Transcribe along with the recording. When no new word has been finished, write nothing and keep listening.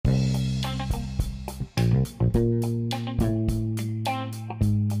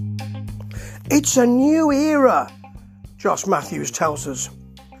It's a new era, Josh Matthews tells us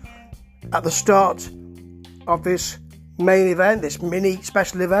at the start of this main event, this mini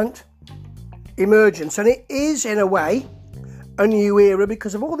special event, Emergence. And it is, in a way, a new era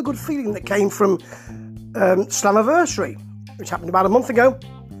because of all the good feeling that came from Slammiversary, which happened about a month ago,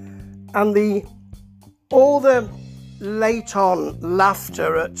 and all the late on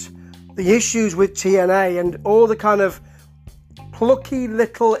laughter at the issues with TNA and all the kind of plucky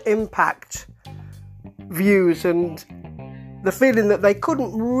little Impact views and the feeling that they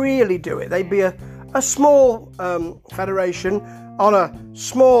couldn't really do it. They'd be a small federation on a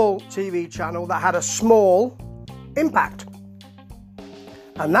small TV channel that had a small impact.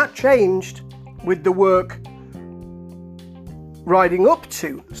 And that changed with the work riding up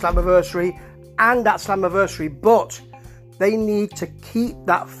to Slammiversary and at Slammiversary, but they need to keep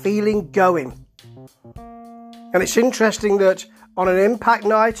that feeling going. And it's interesting that on an Impact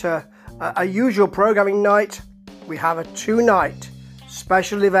night, a usual programming night, we have a 2-night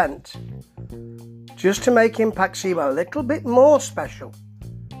special event just to make Impact seem a little bit more special.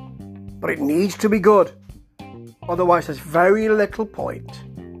 But it needs to be good, otherwise there's very little point.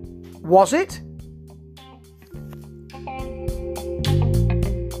 Was it?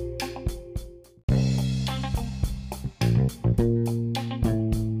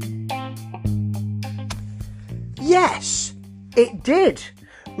 Yes, it did,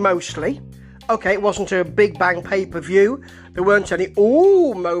 mostly. Okay, it wasn't a big bang pay-per-view. There weren't any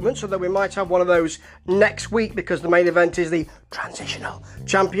ooh moments, although we might have one of those next week because the main event is the transitional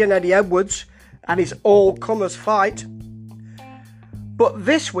champion Eddie Edwards and his all-comers fight. But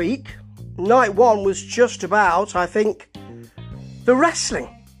this week, night one was just about, I think, the wrestling.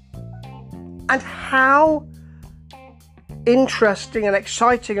 And how interesting and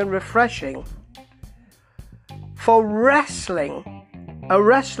exciting and refreshing for wrestling, a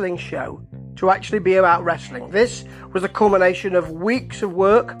wrestling show, to actually be about wrestling. This was a culmination of weeks of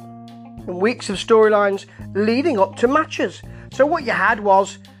work and weeks of storylines leading up to matches. So what you had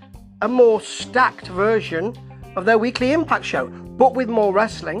was a more stacked version of their weekly Impact show, but with more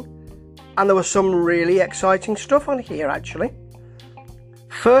wrestling. And there was some really exciting stuff on here, actually.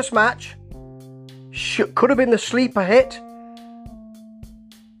 First match could have been the sleeper hit.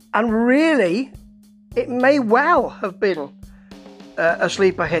 And really, it may well have been a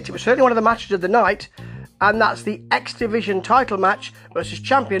sleeper hit. It was certainly one of the matches of the night, and that's the X Division title match versus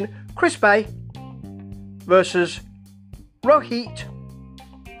champion Chris Bay versus Rohit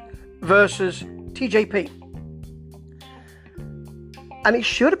versus TJP. And it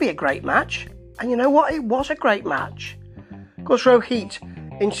should be a great match, and you know what? It was a great match. Of course, Rohit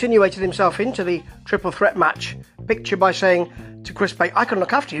insinuated himself into the triple threat match picture by saying to Chris Bay, I can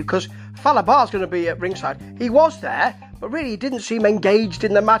look after you because Fallah Bahh's going to be at ringside. He was there, but really he didn't seem engaged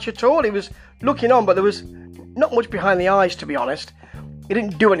in the match at all. He was looking on, but there was not much behind the eyes, to be honest. He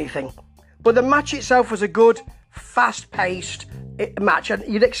didn't do anything. But the match itself was a good, fast-paced match, and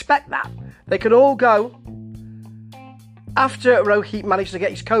you'd expect that. They could all go. After Rohit managed to get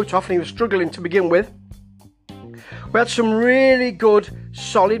his coat off, and he was struggling to begin with, we had some really good,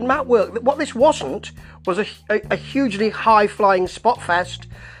 solid mat work. What this wasn't was a hugely high-flying spot fest.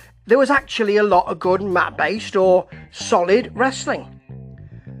 There was actually a lot of good mat-based or solid wrestling.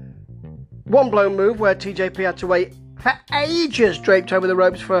 One blown move where TJP had to wait for ages draped over the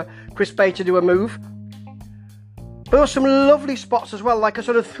ropes for Chris Bay to do a move. But there were some lovely spots as well, like a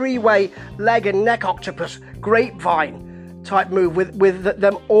sort of three-way leg and neck octopus grapevine type move with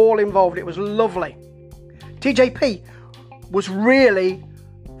them all involved. It was lovely. TJP was really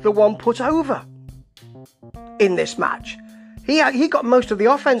the one put over in this match. He got most of the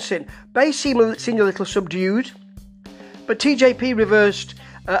offense in. Bay seemed a little subdued, but TJP reversed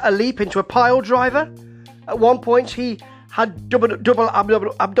a leap into a pile driver. At one point, he had double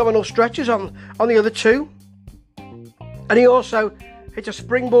abdominal stretches on the other two, and he also hit a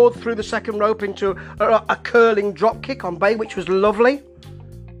springboard through the second rope into a curling drop kick on Bay, which was lovely.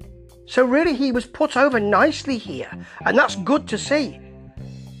 So really, he was put over nicely here, and that's good to see.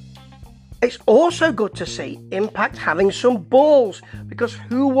 It's also good to see Impact having some balls, because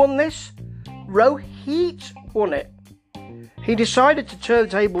who won this? Rohit won it. He decided to turn the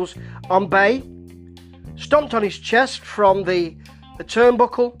tables on Bay, stomped on his chest from the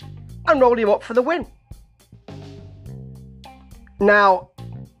turnbuckle, and rolled him up for the win. Now,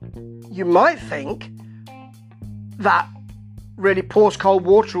 you might think that really pours cold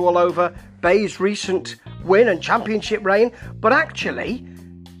water all over Bay's recent win and championship reign, but actually,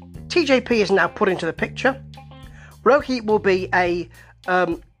 TJP is now put into the picture. Rohit will be a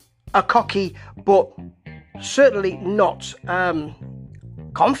cocky but certainly not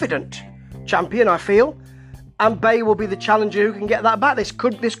confident champion, I feel. And Bey will be the challenger who can get that back. This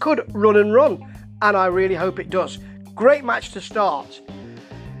could run and run, and I really hope it does. Great match to start.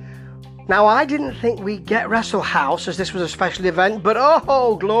 Now, I didn't think we'd get Wrestle House as this was a special event, but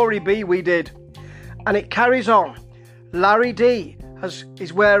oh, glory be, we did. And it carries on. Larry D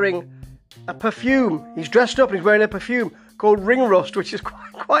is wearing a perfume. He's dressed up and he's wearing a perfume called Ring Rust, which is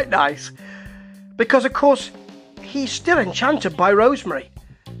quite nice. Because, of course, he's still enchanted by Rosemary.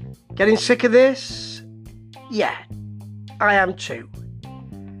 Getting sick of this? Yeah, I am too.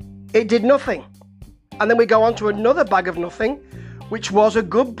 It did nothing. And then we go on to another bag of nothing, which was a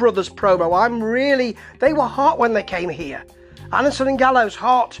Good Brothers promo. They were hot when they came here. Anderson and Gallows,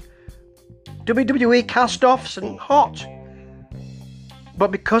 hot. WWE cast-offs and hot.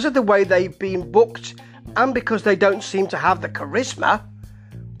 But because of the way they've been booked and because they don't seem to have the charisma,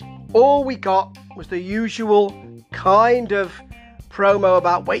 all we got was the usual kind of promo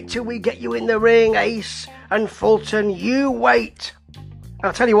about wait till we get you in the ring, Ace and Fulton, you wait. And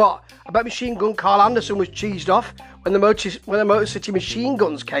I'll tell you what, I bet Machine Gun Carl Anderson was cheesed off when the Motor City Machine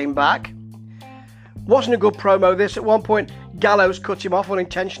Guns came back. Wasn't a good promo this. At one point, Gallows cut him off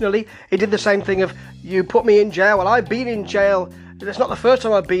unintentionally. He did the same thing of, you put me in jail. Well, I've been in jail. That's not the first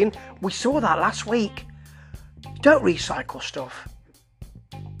time I've been. We saw that last week. Don't recycle stuff.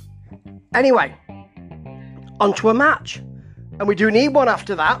 Anyway, onto a match. And we do need one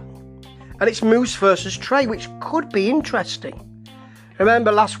after that. And it's Moose versus Trey, which could be interesting.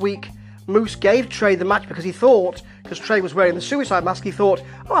 Remember last week, Moose gave Trey the match because he thought, because Trey was wearing the Suicide mask, he thought,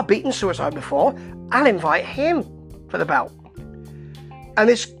 oh, I've beaten Suicide before. I'll invite him for the belt. And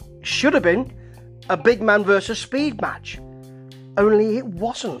this should have been a big man versus speed match. Only it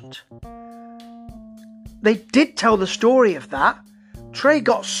wasn't. They did tell the story of that. Trey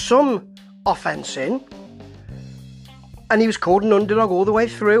got some offense in. And he was called an underdog all the way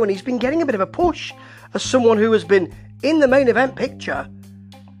through. And he's been getting a bit of a push as someone who has been in the main event picture.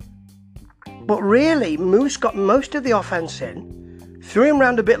 But really, Moose got most of the offense in, threw him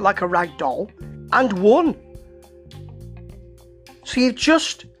around a bit like a rag doll, and won. So you've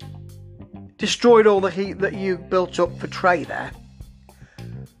just destroyed all the heat that you built up for Trey there.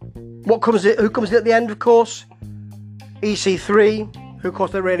 Who comes in at the end, of course? EC3, who of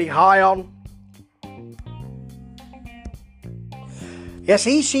course they're really high on. Yes,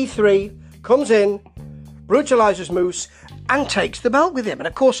 EC3 comes in, brutalizes Moose, and takes the belt with him. And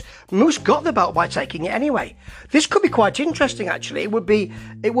of course, Moose got the belt by taking it anyway. This could be quite interesting, actually. It would be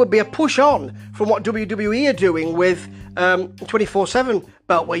a push on from what WWE are doing with 24/7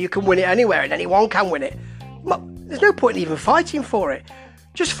 belt, where you can win it anywhere and anyone can win it. Well, there's no point in even fighting for it.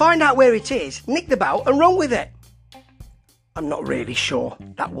 Just find out where it is, nick the belt, and run with it. I'm not really sure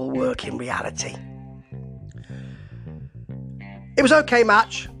that will work in reality. It was an okay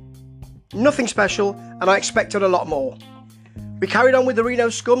match, nothing special, and I expected a lot more. We carried on with the Reno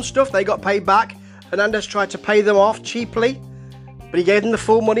Scum stuff. They got paid back. Hernandez tried to pay them off cheaply, but he gave them the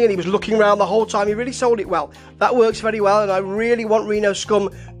full money and he was looking around the whole time. He really sold it well. That works very well, and I really want Reno Scum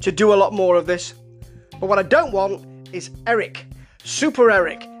to do a lot more of this. But what I don't want is Eric, Super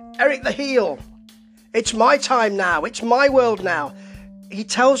Eric the heel. It's my time now. It's my world now. He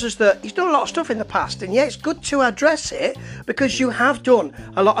tells us that he's done a lot of stuff in the past, and yeah, it's good to address it because you have done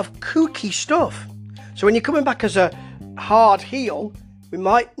a lot of kooky stuff. So when you're coming back as a hard heel, we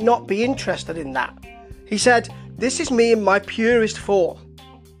might not be interested in that. He said, this is me in my purest form.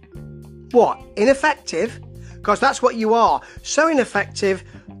 What? Ineffective? Because that's what you are. So ineffective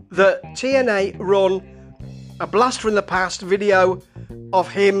that TNA run a blast from the past video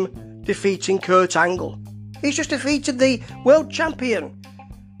of him defeating Kurt Angle. He's just defeated the world champion.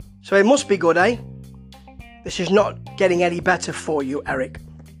 So it must be good, eh? This is not getting any better for you, Eric.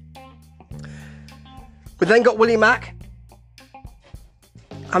 We then got Willie Mack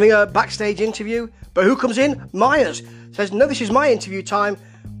having a backstage interview, but who comes in? Myers says, no, this is my interview time.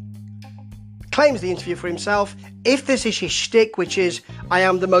 Claims the interview for himself. If this is his shtick, which is, I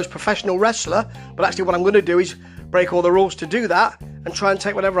am the most professional wrestler, but actually what I'm going to do is break all the rules to do that and try and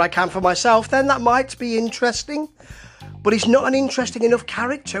take whatever I can for myself, then that might be interesting. But he's not an interesting enough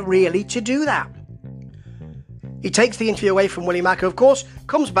character, really, to do that. He takes the interview away from Willie Mack, who, of course,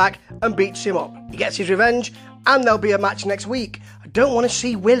 comes back and beats him up. He gets his revenge, and there'll be a match next week. I don't want to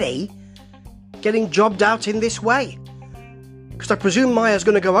see Willie getting jobbed out in this way, because I presume Maya's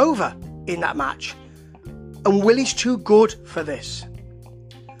going to go over in that match, and Willie's too good for this.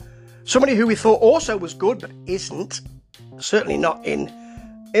 Somebody who we thought also was good, but isn't, certainly not in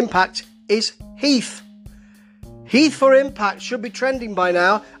Impact, is Heath. Heath for Impact should be trending by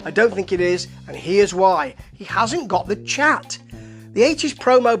now. I don't think it is, and here's why. He hasn't got the chat. The 80s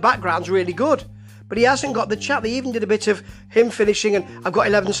promo background's really good, but he hasn't got the chat. They even did a bit of him finishing and I've got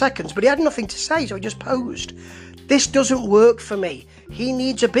 11 seconds, but he had nothing to say, so he just posed. This doesn't work for me. He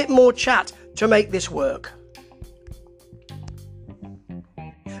needs a bit more chat to make this work.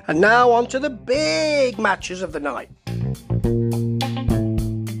 And now on to the big matches of the night.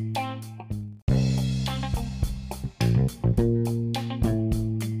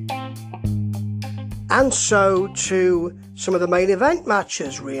 And so to some of the main event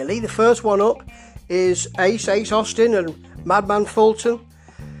matches, really. The first one up is Ace Austin and Madman Fulton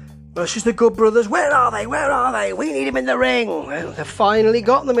versus the Good Brothers. Where are they? Where are they? We need him in the ring. Well, they've finally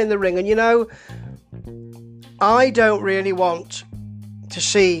got them in the ring. And you know, I don't really want to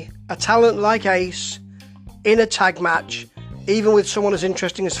see a talent like Ace in a tag match, even with someone as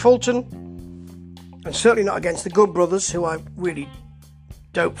interesting as Fulton, and certainly not against the Good Brothers, who I really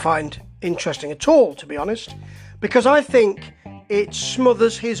don't find interesting at all, to be honest, because I think it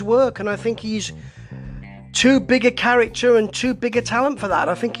smothers his work, and I think he's too big a character and too big a talent for that.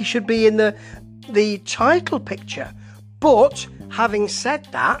 I think he should be in the title picture. But having said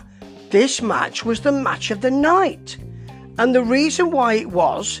that, this match was the match of the night. And the reason why it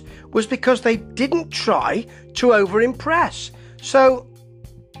was because they didn't try to over-impress. So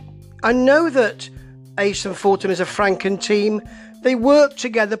I know that Ace and Fulton is a Franken team. They work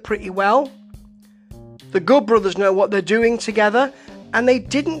together pretty well. The Good Brothers know what they're doing together, and they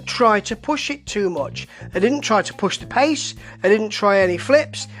didn't try to push it too much. They didn't try to push the pace. They didn't try any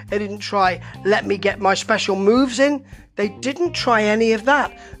flips. They didn't try, let me get my special moves in. They didn't try any of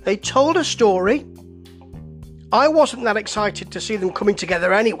that. They told a story. I wasn't that excited to see them coming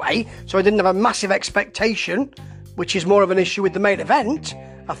together anyway, so I didn't have a massive expectation, which is more of an issue with the main event,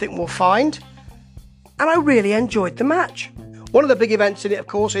 I think we'll find. And I really enjoyed the match. One of the big events in it, of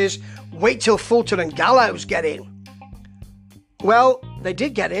course, is wait till Fulton and Gallows get in. Well, they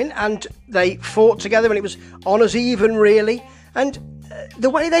did get in, and they fought together, and it was on as even, really. And the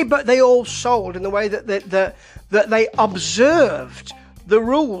way they all sold, and the way that they observed the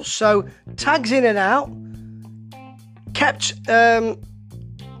rules. So tags in and out, kept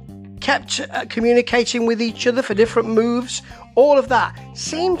communicating with each other for different moves. All of that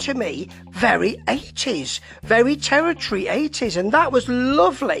seemed to me very 80s, very territory 80s, and that was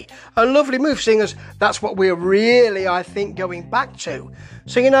lovely. A lovely move, seeing as that's what we're really, I think, going back to.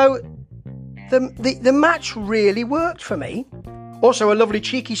 So, you know, the match really worked for me. Also, a lovely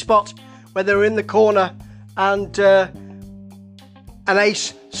cheeky spot where they were in the corner and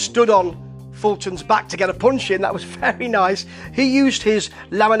Ace stood on Fulton's back to get a punch in. That was very nice. He used his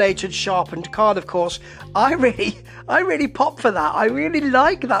laminated sharpened card, of course. I really popped for that. I really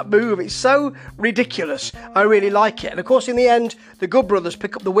like that move. It's so ridiculous. I really like it. And of course, in the end, the Good Brothers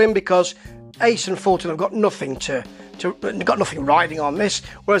pick up the win because Ace and Fulton have got nothing got nothing riding on this,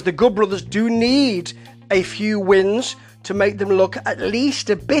 whereas the Good Brothers do need a few wins to make them look at least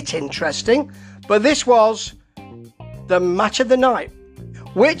a bit interesting. But this was the match of the night,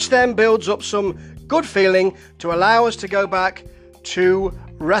 which then builds up some good feeling to allow us to go back to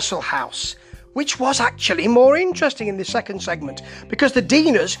Wrestle House, which was actually more interesting in the second segment, because the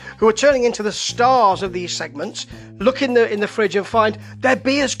Deaners, who are turning into the stars of these segments, look in the fridge and find their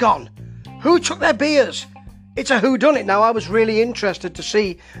beer's gone. Who took their beers? It's a whodunit. Now, I was really interested to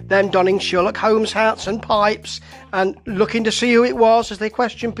see them donning Sherlock Holmes hats and pipes and looking to see who it was as they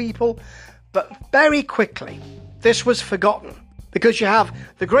question people. But very quickly, this was forgotten, because you have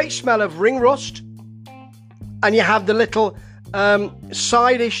the great smell of ring rust, and you have the little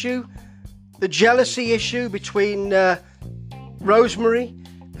side issue, the jealousy issue between Rosemary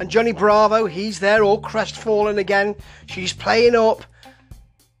and Johnny Bravo. He's there all crestfallen again. She's playing up.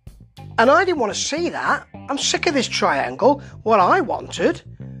 And I didn't want to see that. I'm sick of this triangle. What I wanted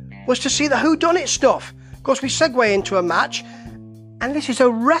was to see the whodunit stuff. Of course, we segue into a match, and this is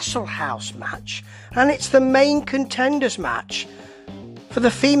a Wrestle House match, and it's the main contenders match for the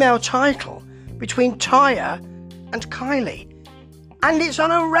female title between Taya and Kylie. And it's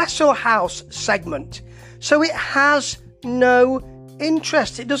on a Wrestle House segment, so it has no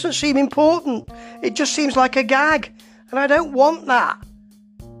interest. It doesn't seem important. It just seems like a gag, and I don't want that.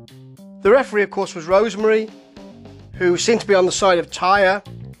 The referee, of course, was Rosemary, who seemed to be on the side of Taya.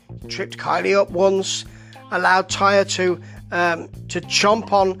 Tripped Kylie up once, allowed Taya to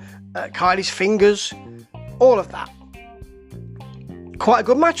chomp on Kylie's fingers. All of that. Quite a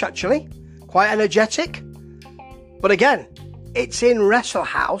good match, actually. Quite energetic. But again, it's in Wrestle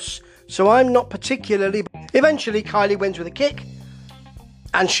House, so I'm not particularly... Eventually, Kylie wins with a kick,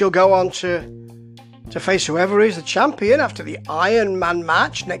 and she'll go on to to face whoever is the champion after the Iron Man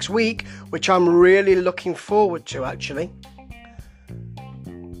match next week, which I'm really looking forward to, actually.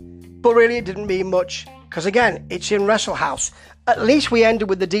 But really, it didn't mean much, because again, it's in Wrestle House. At least we ended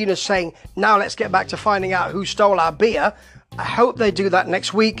with the Deaners saying, now let's get back to finding out who stole our beer. I hope they do that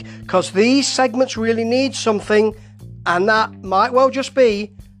next week, because these segments really need something, and that might well just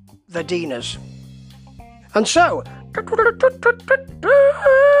be the Deaners. And so,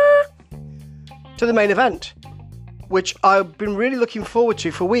 to the main event, which I've been really looking forward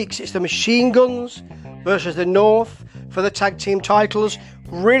to for weeks. It's the Machine Guns versus the North for the tag team titles.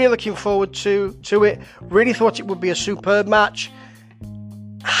 Really looking forward to it. Really thought it would be a superb match.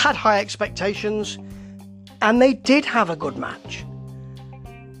 Had high expectations, and they did have a good match.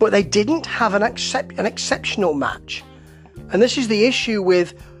 But they didn't have an exceptional match. And this is the issue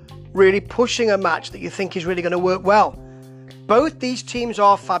with really pushing a match that you think is really going to work well. Both these teams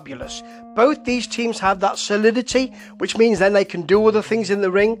are fabulous. Both these teams have that solidity, which means then they can do other things in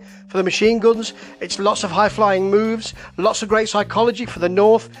the ring. For the Machine Guns, it's lots of high-flying moves, lots of great psychology for the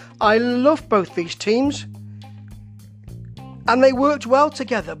North. I love both these teams. And they worked well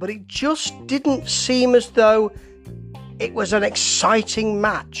together, but it just didn't seem as though it was an exciting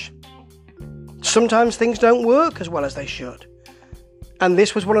match. Sometimes things don't work as well as they should. And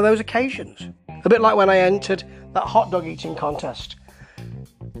this was one of those occasions. A bit like when I entered that hot dog eating contest.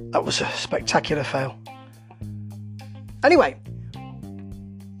 That was a spectacular fail. Anyway,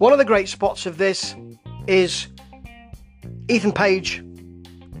 one of the great spots of this is Ethan Page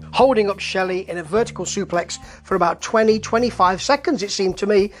holding up Shelley in a vertical suplex for about 20-25 seconds, it seemed to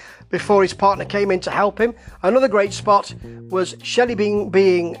me, before his partner came in to help him. Another great spot was Shelley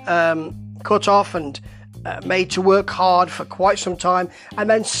being cut off and made to work hard for quite some time, and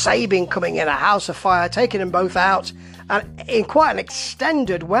then Sabin coming in, a house of fire, taking them both out, and in quite an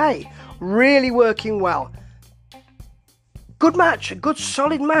extended way, really working well. Good match, a good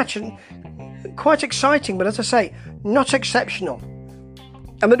solid match, and quite exciting, but as I say, not exceptional.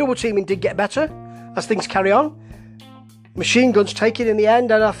 And the double teaming did get better as things carry on. Machine Guns take it in the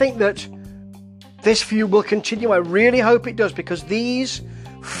end, and I think that this feud will continue. I really hope it does, because these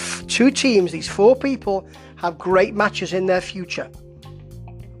two teams, these four people, have great matches in their future.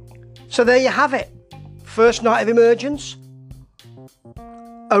 So there you have it. First night of Emergence.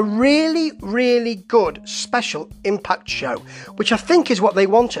 A really, really good special Impact show, which I think is what they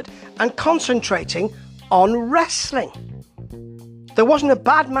wanted, and concentrating on wrestling. There wasn't a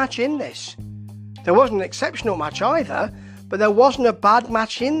bad match in this. There wasn't an exceptional match either, but there wasn't a bad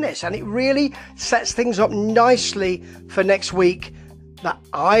match in this, and it really sets things up nicely for next week. That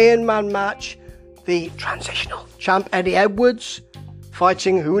Iron Man match, the transitional champ Eddie Edwards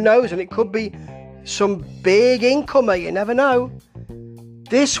fighting who knows, and it could be some big incomer, you never know.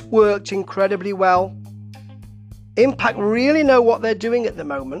 This worked incredibly well. Impact really know what they're doing at the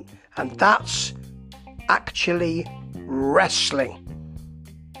moment, and that's actually wrestling.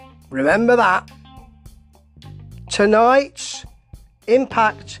 Remember that. Tonight's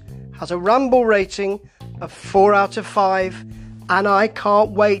Impact has a Rumble rating of 4 out of 5, and I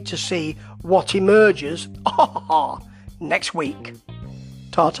can't wait to see what emerges next week.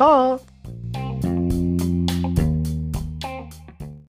 Ta-ta!